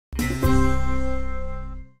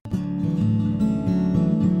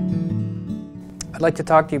I'd like to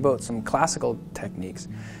talk to you about some classical techniques.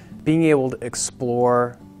 Being able to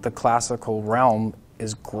explore the classical realm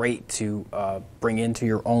is great to bring into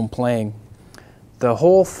your own playing. The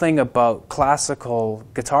whole thing about classical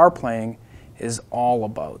guitar playing is all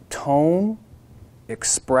about tone,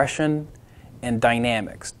 expression, and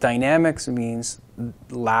dynamics. Dynamics means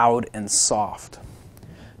loud and soft.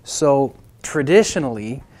 So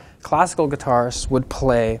traditionally, classical guitarists would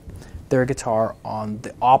play their guitar on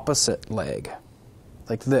the opposite leg,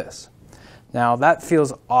 like this. Now that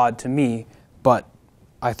feels odd to me, but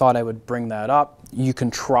I thought I would bring that up. You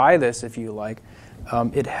can try this if you like.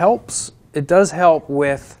 It does help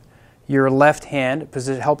with your left hand,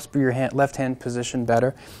 it helps your left hand position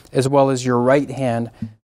better, as well as your right hand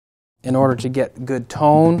in order to get good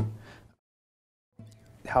tone,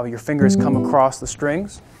 how your fingers come across the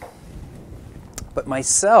strings. But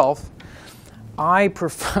myself, I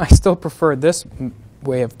still prefer this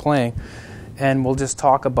way of playing, and we'll just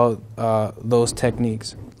talk about those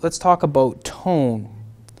techniques. Let's talk about tone.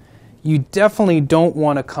 You definitely don't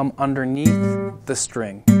want to come underneath the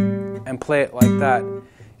string and play it like that.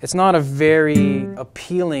 It's not a very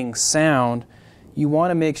appealing sound. You want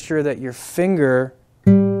to make sure that your finger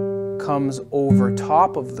comes over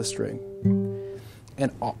top of the string.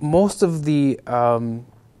 And most of the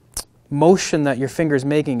motion that your finger is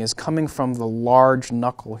making is coming from the large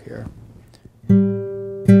knuckle here.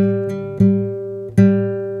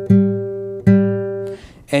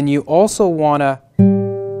 And you also want to,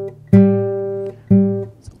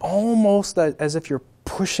 almost as if you're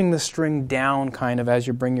pushing the string down kind of as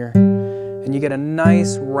you bring your, and you get a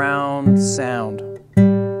nice round sound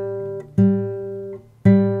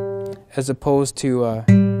as opposed to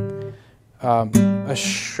a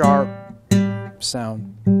sharp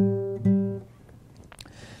sound.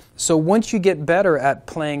 So once you get better at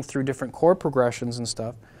playing through different chord progressions and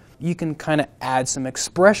stuff, you can kind of add some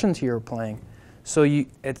expression to your playing. So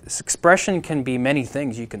expression can be many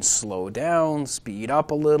things. You can slow down, speed up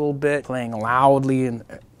a little bit, playing loudly and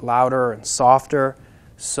louder and softer.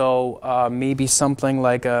 So maybe something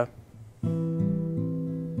like a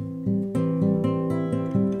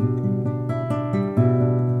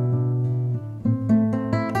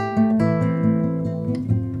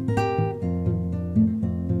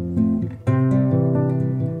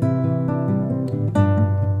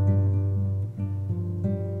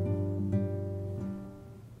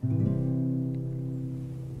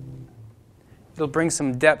it'll bring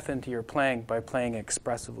some depth into your playing by playing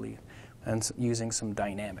expressively and using some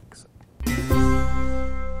dynamics.